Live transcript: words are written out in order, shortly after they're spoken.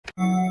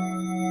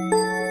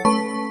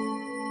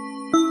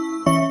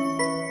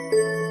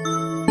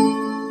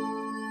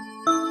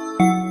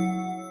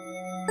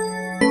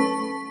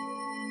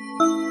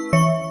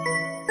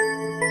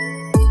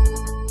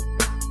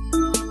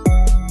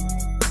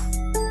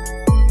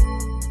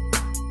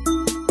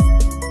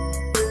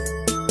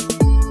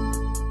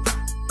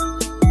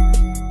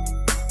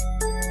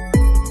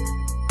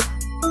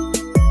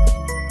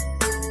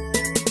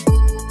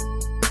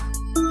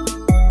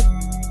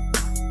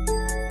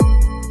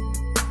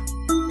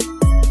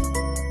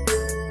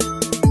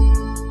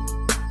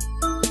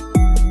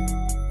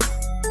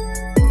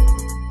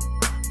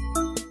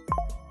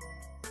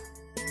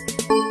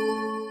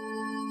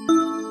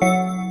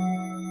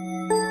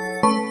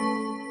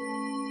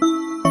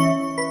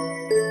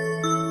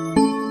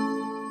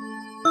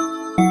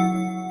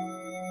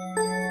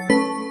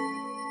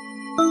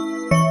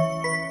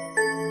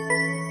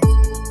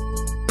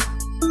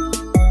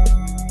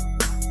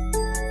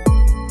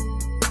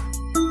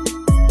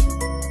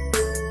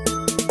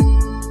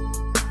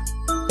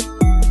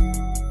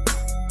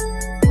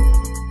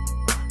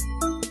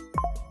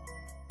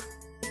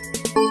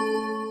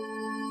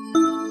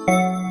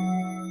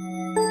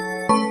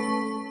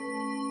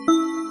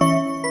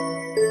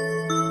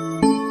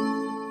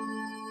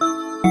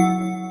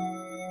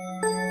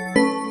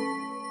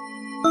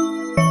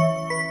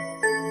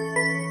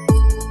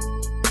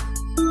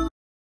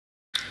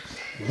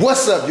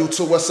What's up,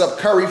 YouTube? What's up,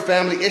 Curry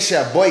family? It's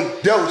your boy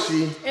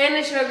Dochi. And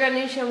it's your girl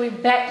Nisha. We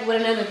back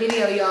with another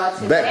video,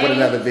 y'all. Back with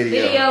another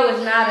video. Video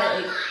is not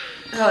a...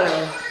 Hold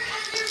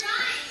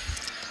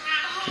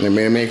on.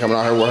 And me coming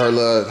out here with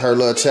her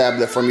little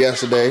tablet from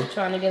yesterday.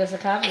 Trying to get us a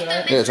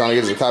copyright. Yeah, trying to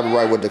get us a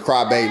copyright with the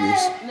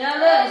crybabies. Now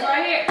look, it's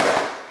right here.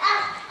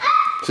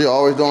 She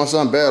always doing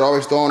something bad,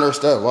 always throwing her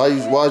stuff. Why you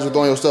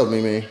throwing your stuff,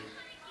 Mimi?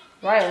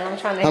 Right, I'm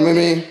trying to... How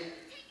Mimi?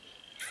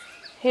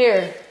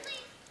 Here.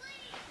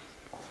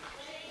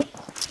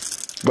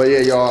 But yeah,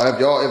 y'all, if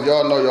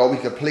y'all know, y'all, we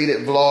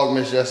completed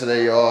Vlogmas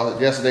yesterday, y'all.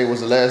 Yesterday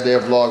was the last day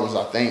of Vlogmas,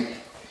 I think.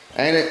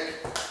 Ain't it?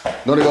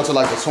 Don't it go to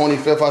like the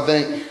 25th, I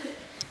think?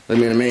 That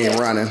mean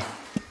running.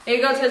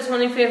 It go to the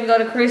 25th, go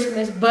to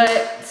Christmas,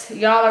 but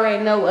y'all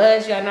already know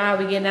us. Y'all know how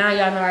we get down.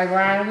 Y'all know our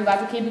grind. We about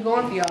to keep it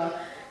going for y'all.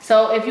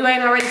 So if you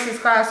ain't already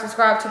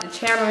subscribe to the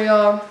channel,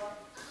 y'all.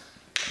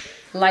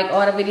 Like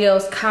all the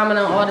videos, comment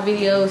on all the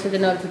videos, hit the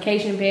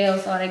notification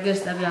bells, all that good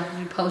stuff y'all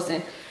can be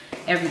posting.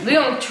 We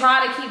don't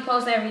try to keep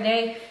posting every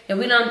day. If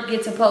we don't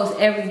get to post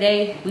every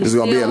day, it's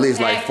gonna be at least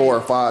like 4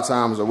 or 5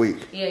 times a week.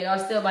 Yeah, y'all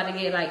still about to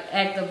get like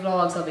active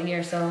vlogs over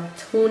here, so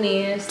tune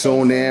in.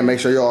 Tune in. Make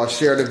sure y'all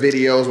share the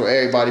videos with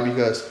everybody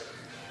because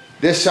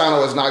this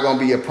channel is not gonna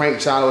be a prank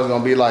channel. It's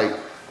gonna be like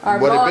our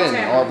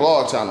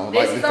vlog channel,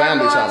 like the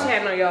family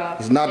channel. Y'all.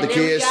 It's not the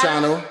kids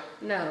channel.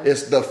 No.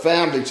 It's the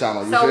family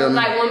channel. You so feel me?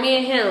 like when me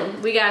and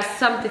him, we got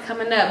something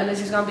coming up and it's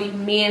just gonna be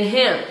me and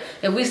him.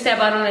 If we step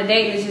out on a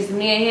date, it's just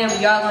me and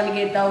him, y'all gonna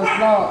get those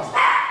vlogs.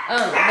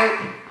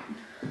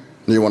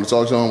 You wanna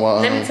talk to him while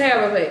let me tell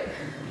you real quick.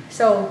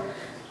 So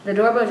the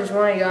doorbell just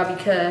rang, y'all,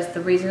 because the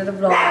reason of the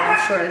vlog,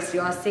 I'm sure as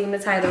y'all seen the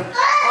title.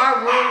 Our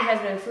room has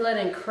been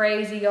flooding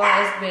crazy, y'all.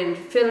 It's been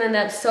filling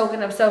up,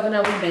 soaking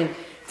up. We've been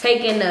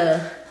taking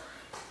the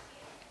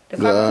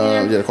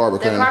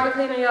carpet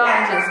cleaner, y'all,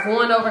 and just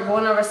going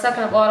over,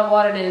 sucking up all the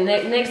water. Then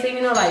next thing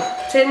you know, like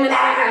 10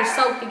 minutes later, it's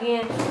soaked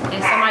again,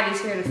 and somebody's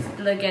here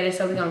to look at it.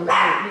 So we're gonna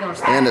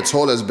stop. And the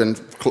toilet's been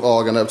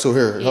clogging up too.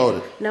 Here, hold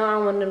it. No, I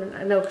don't want them.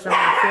 I know because I'm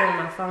gonna film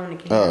my phone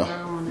again. I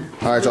don't wanna.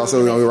 All right, y'all. So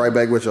we're gonna be right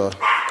back with y'all.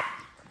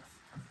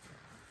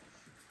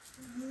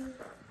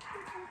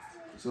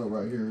 So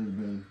right here has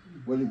been,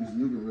 well, you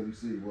can really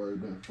see where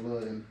it's been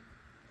flooding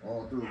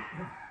all through.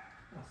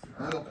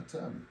 I don't have to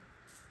tell you.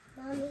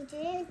 Mommy,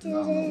 didn't do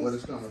what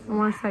it's coming from.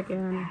 1 second,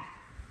 honey.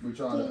 We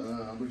try to,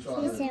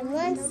 She said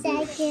 1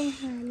 second,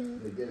 honey.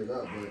 They get it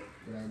up, but it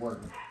ain't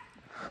working.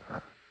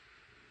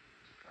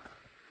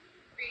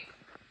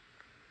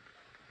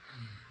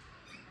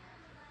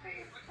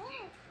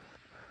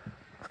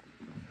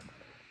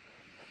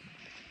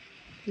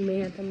 You may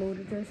have to move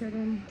it just a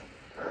second.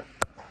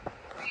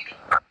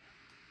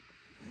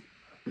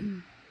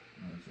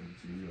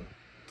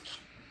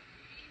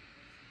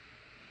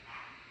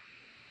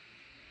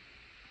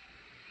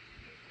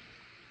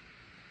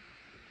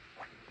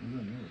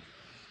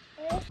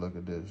 Look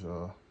at this,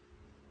 y'all.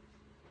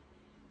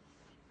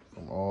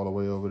 From all the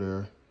way over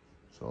there,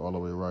 so all the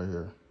way right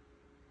here.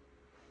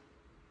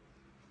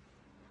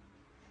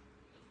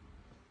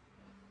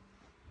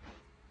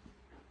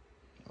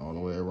 All the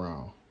way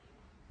around.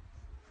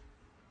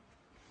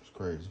 It's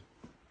crazy.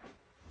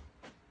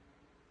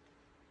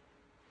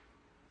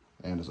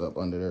 And it's up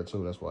under there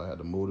too. That's why I had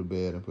to move the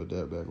bed and put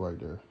that back right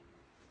there.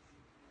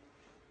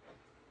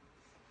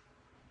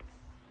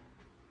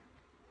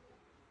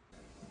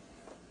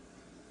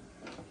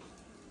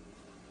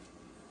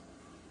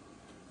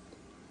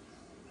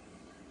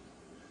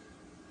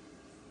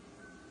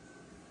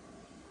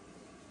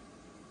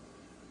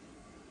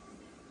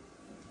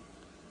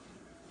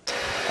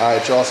 All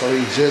right, y'all, so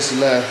he just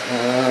left.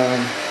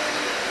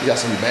 He got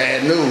some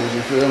bad news,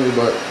 you feel me?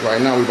 But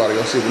right now, we about to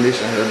go see what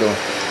Nisha and her doing.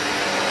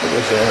 What do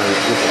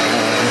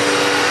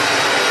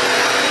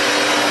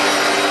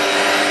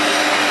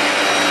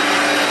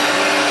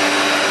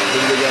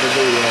we gotta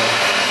do, y'all?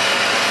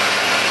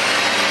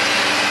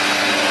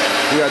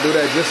 We gotta do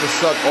that just to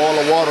suck all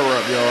the water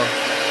up, y'all.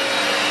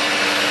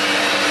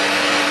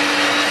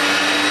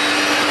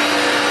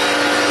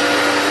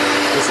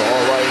 It's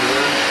all right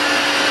here.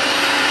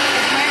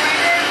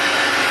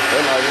 They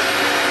like it.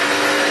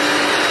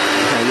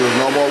 You can't use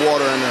no more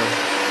water in there.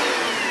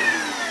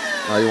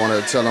 Now you want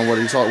to tell him what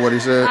he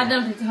said? I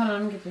dumped it. Hold on,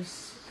 let me get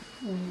this.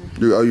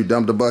 You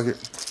dumped the bucket?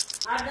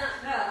 I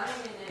dumped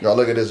it. Y'all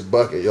look at this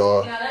bucket,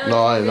 y'all.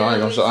 No, I ain't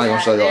gonna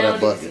show y'all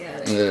that bucket.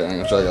 Yeah, I ain't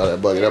gonna show y'all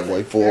that bucket. That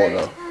boy full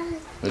though.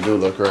 It do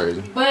look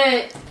crazy.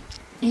 But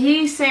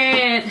he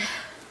said,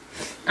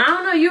 I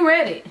don't know, you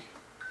read it.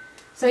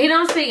 So he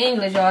don't speak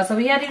English, y'all. So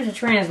we had to use a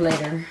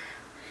translator.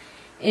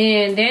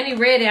 And then he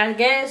read it. I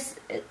guess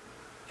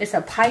it's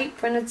a pipe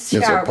from the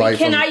shower. We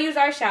cannot use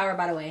our shower,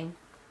 by the way.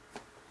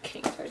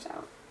 Can't use our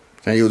shower.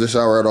 Can't use the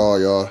shower at all,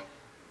 y'all.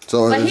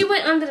 So but he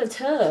went under the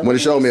tub. When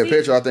he showed me a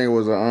picture, I think it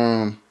was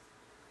a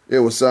it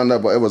was something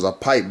up, but it was a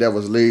pipe that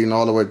was leading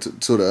all the way to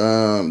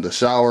the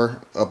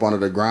shower up under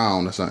the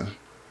ground or something.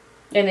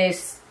 And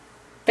it's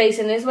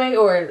Facing this way,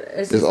 or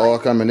it's all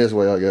coming this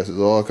way, I guess. It's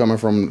all coming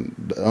from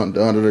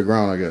under the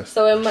ground, I guess.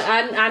 So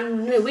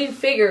we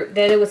figured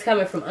that it was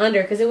coming from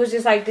under, because it was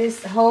just like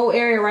this whole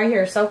area right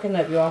here soaking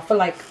up, y'all. For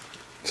like.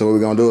 So what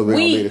we're gonna do is we're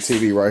gonna leave the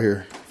TV right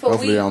here. For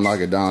Hopefully they don't knock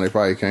it down. They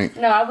probably can't.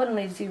 No, I wouldn't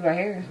leave the TV right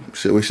here.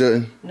 We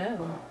shouldn't?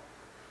 No.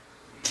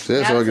 See,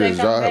 that's what it's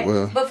dry.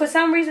 Well. But for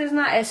some reason, it's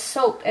not as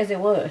soaked as it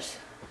was.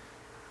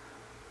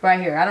 Right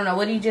here. I don't know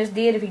what he just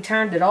did. If he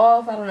turned it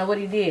off, I don't know what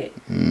he did.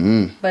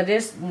 But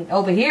this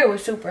over here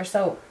was super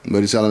soaked.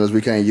 But he's telling us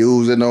we can't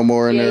use it no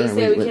more in there. Yeah, he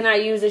said we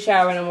cannot use the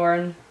shower no more.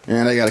 And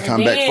they got to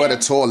come back for the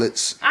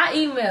toilets. I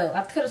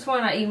could have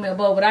sworn I emailed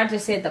Bo, but I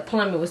just said the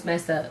plumbing was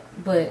messed up.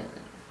 But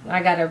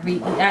I got to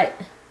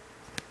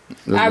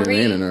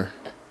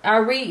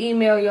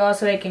re-email y'all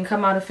so they can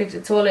come out and fix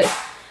the toilet.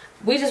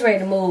 We just ready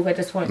to move at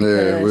this point.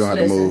 Yeah, we don't have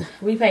to move.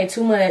 We pay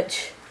too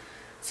much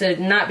to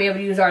not be able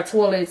to use our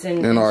toilets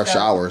and our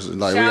showers.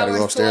 Like, we gotta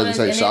go upstairs and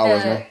take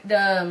showers now.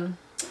 The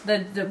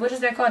what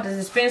is that called? The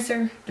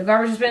dispenser? The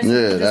garbage dispenser?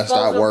 Yeah, that's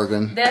not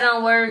working. That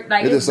don't work.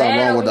 Like, it's something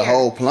wrong with the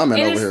whole plumbing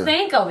over here. It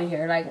stink over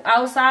here. Like,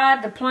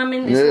 outside, the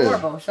plumbing is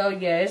horrible. So,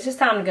 yeah, it's just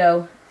time to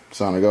go. It's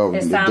time to go.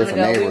 It's time to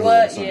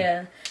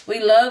go. We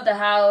love the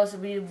house.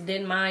 We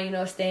didn't mind, you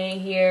know,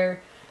 staying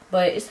here.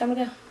 But it's time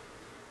to go.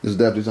 It's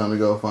definitely time to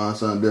go find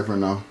something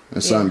different now.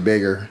 And something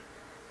bigger.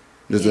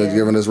 Just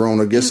giving us room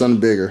to get something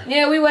bigger.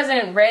 Yeah, we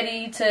wasn't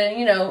ready to,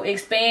 you know,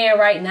 expand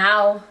right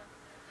now.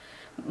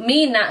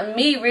 Me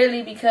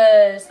really,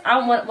 because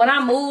when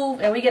I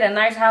move and we get a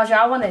nice house,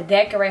 I want to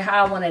decorate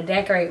how I want to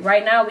decorate.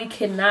 Right now, we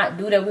cannot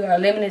do that. We are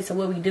limited to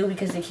what we do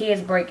because the kids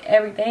break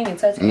everything and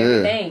touch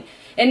everything.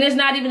 And it's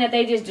not even that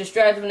they just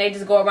destructive and they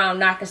just go around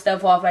knocking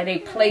stuff off like they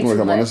play too much.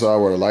 Come on this side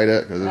where the light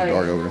at, because it's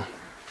dark over there.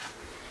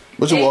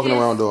 What you walking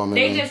around doing, man?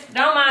 They just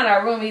don't mind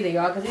our room either,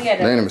 y'all, because we got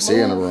to They ain't even see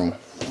in the room.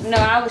 No,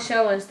 I was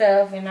showing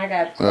stuff and I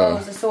got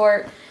clothes to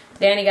sort.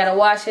 Danny got to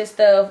wash his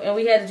stuff, and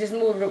we had to just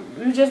move the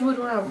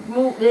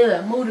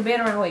bed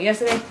around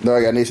yesterday. No,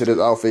 I got Nisha this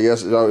outfit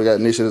yesterday. I got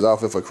Nisha this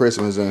outfit for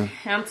Christmas, and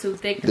I'm too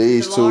thick.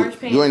 These two,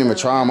 you ain't even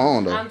try them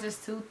on though. I'm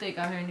just too thick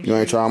out here. You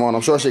ain't try them on.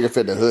 I'm sure she can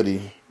fit the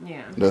hoodie.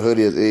 Yeah. The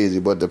hoodie is easy,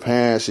 but the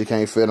pants she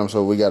can't fit them,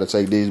 so we got to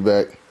take these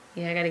back.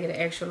 Yeah, I got to get an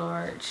extra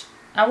large.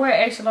 I wear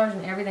extra large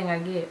in everything I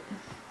get.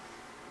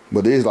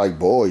 But these like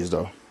boys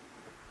though,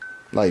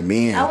 like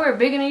men. I wear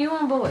bigger than you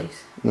on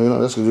boys. You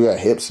know, that's because you got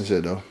hips and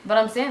shit though. But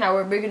I'm saying I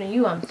wear bigger than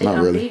you. I'm thick.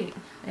 Not really. I'm big.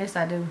 Yes,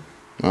 I do.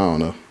 I don't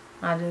know.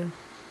 I do.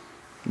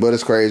 But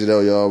it's crazy though,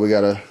 y'all. We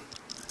gotta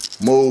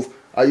move.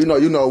 You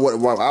know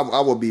what?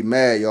 I would be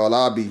mad, y'all.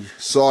 I'd be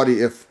salty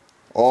if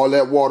all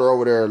that water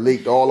over there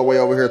leaked all the way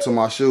over here to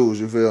my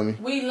shoes. You feel me?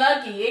 We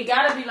lucky. It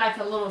gotta be like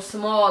a little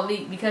small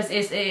leak because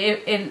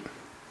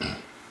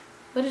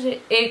what is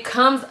it? It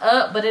comes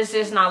up, but it's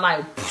just not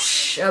like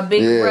whoosh, a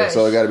big rush.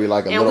 So it got to be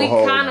like a little hole.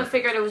 And we kind of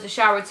figured it was a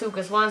shower too,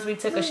 because once we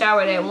took a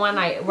shower that one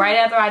night, right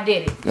after I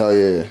did it. Oh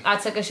yeah. I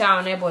took a shower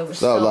and that boy was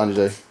soaked. What's up, Lonnie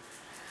J?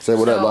 Say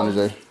what up, Lonnie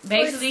J?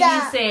 Basically, he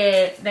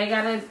said they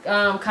gotta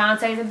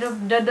contact the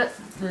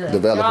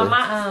developer. Y'all,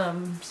 my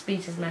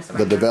speech is messing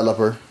the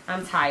developer.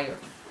 I'm tired.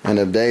 And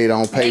if they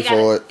don't pay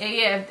for it,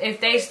 yeah, if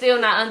they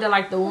still not under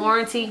like the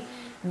warranty,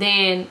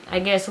 then I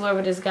guess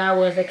whoever this guy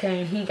was that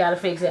came, he gotta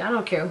fix it. I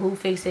don't care who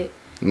fix it.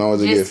 No,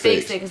 just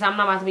fix it, because I'm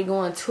not about to be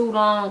going too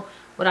long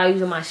without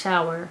using my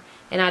shower.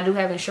 And I do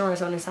have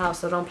insurance on this house,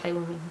 so don't play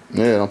with me.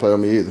 Yeah, don't play with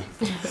me either.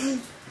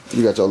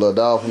 You got your little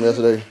doll from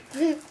yesterday?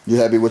 You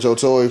happy with your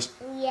toys?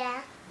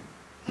 Yeah.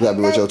 You happy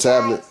with your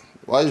tablet?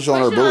 Why are you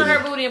showing her booty? Showing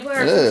her booty and put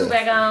her tutu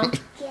back on.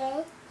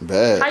 Yeah.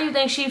 Bad. How you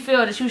think she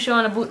feel that you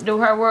showing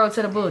her world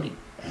to the booty?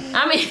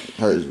 I mean...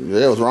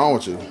 what's wrong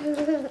with you?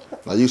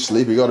 Like, you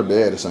sleepy, go to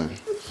bed or something.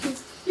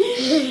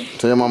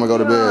 Tell your mama go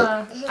to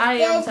bed. I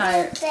am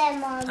tired.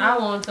 I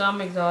want to.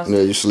 I'm exhausted.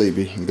 Yeah, you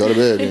sleepy. Go to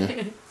bed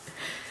then.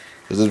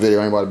 Cause this video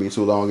ain't about to be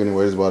too long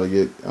anyway. It's about to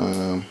get.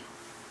 I'm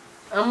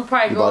gonna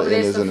probably go over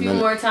this a few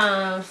more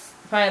times.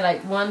 Probably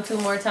like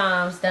 1-2 more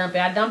times. Dump it.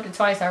 I dumped it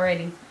twice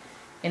already,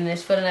 and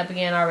it's filling up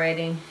again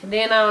already.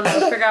 Then I don't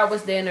know. Figure out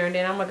what's dinner, and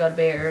then I'm gonna go to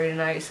bed early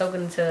tonight.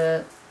 Soaking in the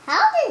tub.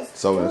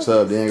 Soaking in the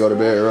tub. Then go to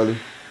bed early.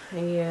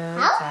 Yeah,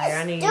 I'm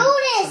tired. I need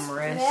some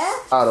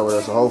rest. Out over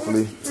there, so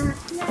hopefully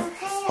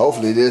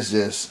this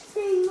just, I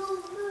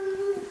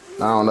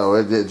don't know,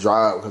 it did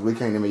dry up because we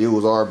can't even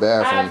use our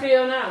bathroom. How I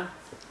feel now?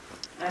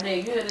 I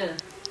did good then.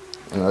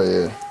 Oh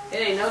yeah. It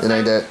ain't no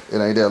sound. It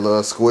ain't that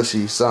little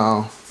squishy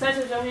sound. Touch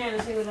with your hand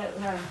and see what that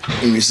has.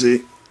 Let me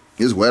see.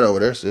 It's wet over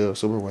there still,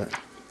 super wet.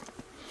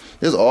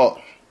 It's all.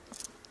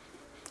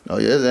 Oh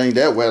yeah, it ain't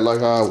that wet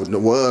like how it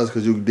was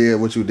because you did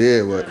what you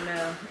did, but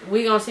no.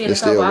 We gonna see in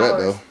it's a couple still wet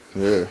hours. though.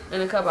 Yeah.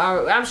 In a couple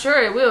hours. I'm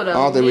sure it will though. I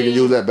don't think we can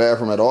use that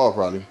bathroom at all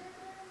probably.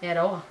 At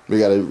all. We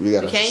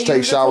gotta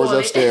take showers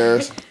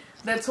upstairs.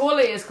 The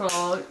toilet is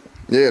clogged.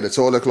 Yeah, the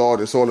toilet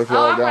clogged. Oh, I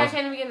probably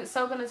can't even get it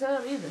soaked in the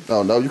tub either.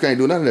 Oh no, you can't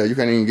do none of that. You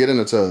can't even get in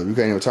the tub. You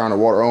can't even turn the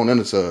water on in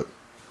the tub.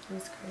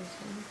 That's crazy.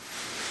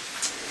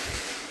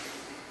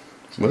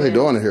 What are they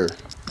doing in here?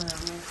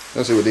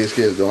 Let's see what these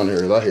kids doing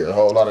here. I hear a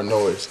whole lot of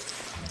noise.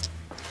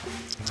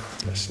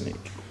 Let's sneak.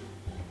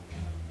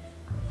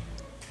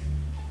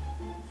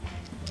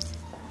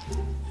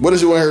 What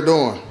is you in here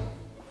doing?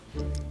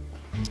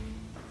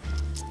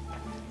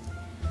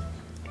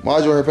 Why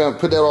is you in here, Pam?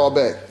 Put that all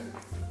back.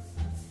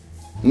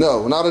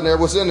 No, not in there.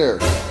 What's in there?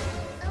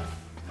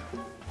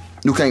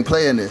 You can't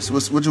play in this.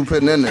 What you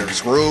putting in there?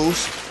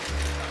 Screws?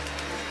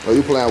 Oh,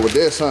 you playing with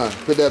this, huh?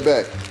 Put that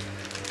back.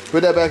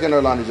 Put that back in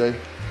there, Lonnie J.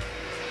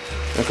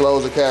 And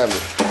close the cabinet.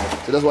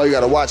 So that's why you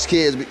gotta watch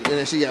kids. And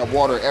then she got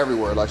water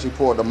everywhere. Like she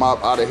poured the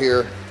mop out of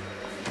here,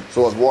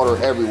 so it's water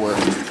everywhere.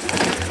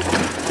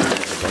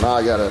 So now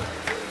I gotta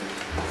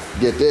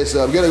get this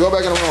up. Go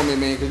back in the room,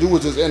 Mimi, because you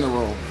was just in the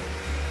room.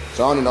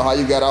 So I don't even know how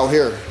you got out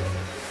here.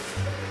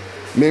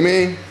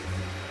 Mimi,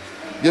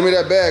 give me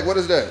that bag. What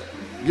is that?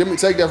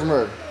 Take that from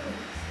her.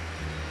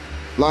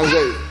 Lonnie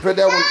J, put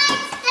that one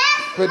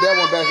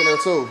back in there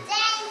too.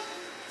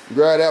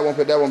 Grab that one,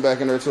 put that one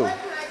back in there too.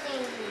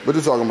 What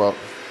you talking about?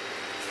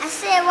 I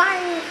said, why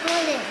are you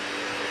recording?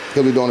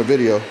 Because we doing a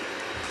video.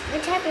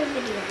 What type of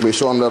video? We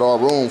showing them that our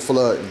room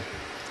flooding.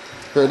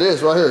 Here it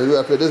is, right here. You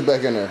gotta put this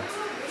back in there.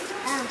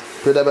 Oh.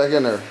 Put that back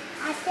in there.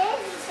 I said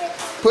you said.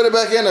 Put it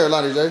back in there,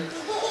 Lonnie J.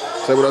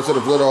 Say what up to the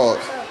little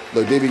hogs.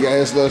 Look, DB got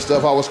his little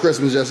stuff. How was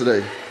Christmas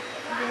yesterday?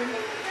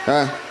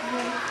 Huh?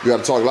 You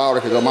gotta talk louder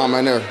because your mama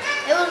in there.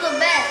 It was the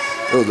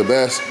best. It was the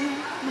best.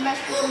 The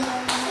best Christmas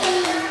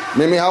ever.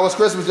 Mimi, how was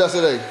Christmas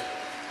yesterday?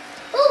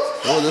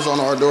 Oh, this on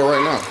our door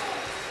right now.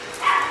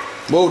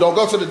 Move, don't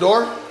go to the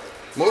door.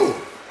 Move.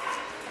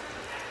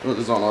 Oh,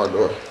 this on our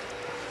door.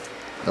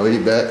 Oh, he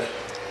back.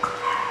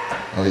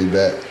 Oh, he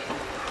back.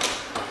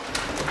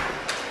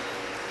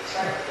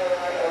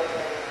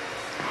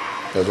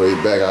 That's where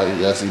he back. I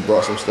guess he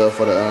brought some stuff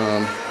for the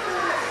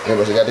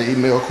anyways, I got the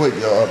email quick,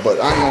 y'all. But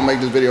I ain't gonna make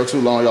this video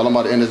too long, y'all. I'm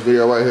about to end this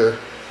video right here.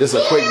 This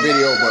is a quick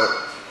video, but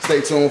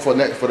stay tuned for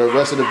the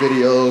rest of the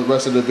videos,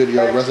 rest of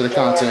the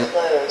content.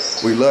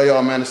 We love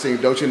y'all, man. To see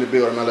Dochi in the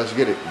building, man. Let's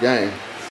get it. Gang.